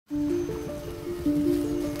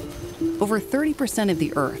Over 30% of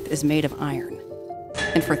the Earth is made of iron.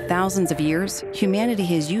 And for thousands of years, humanity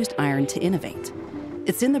has used iron to innovate.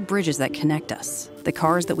 It's in the bridges that connect us, the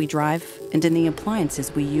cars that we drive, and in the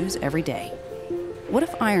appliances we use every day. What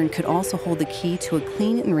if iron could also hold the key to a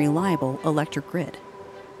clean and reliable electric grid?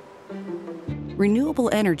 Renewable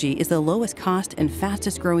energy is the lowest cost and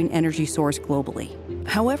fastest growing energy source globally.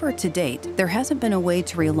 However, to date, there hasn't been a way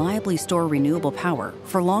to reliably store renewable power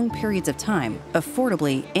for long periods of time,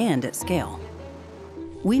 affordably and at scale.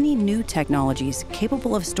 We need new technologies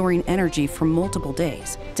capable of storing energy for multiple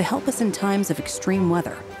days to help us in times of extreme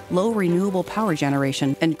weather, low renewable power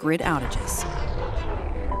generation, and grid outages.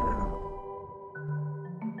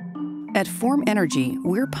 At Form Energy,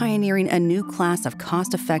 we're pioneering a new class of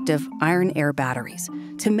cost-effective iron-air batteries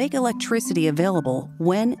to make electricity available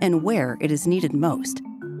when and where it is needed most.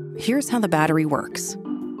 Here's how the battery works.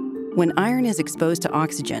 When iron is exposed to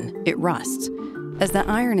oxygen, it rusts. As the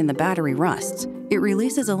iron in the battery rusts, it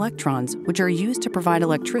releases electrons which are used to provide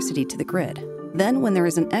electricity to the grid. Then, when there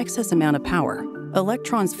is an excess amount of power,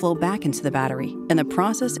 electrons flow back into the battery and the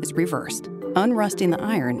process is reversed, unrusting the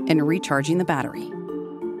iron and recharging the battery.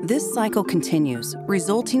 This cycle continues,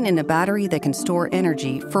 resulting in a battery that can store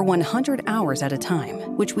energy for 100 hours at a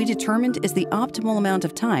time, which we determined is the optimal amount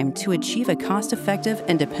of time to achieve a cost-effective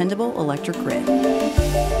and dependable electric grid.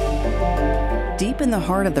 Deep in the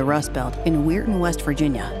heart of the Rust Belt in Weirton, West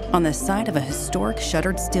Virginia, on the site of a historic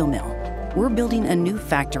shuttered steel mill, we're building a new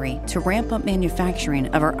factory to ramp up manufacturing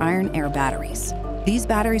of our iron-air batteries. These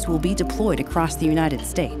batteries will be deployed across the United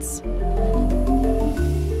States.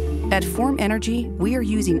 At Form Energy, we are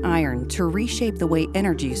using iron to reshape the way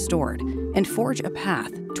energy is stored and forge a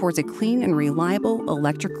path towards a clean and reliable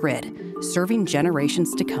electric grid, serving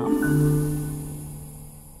generations to come.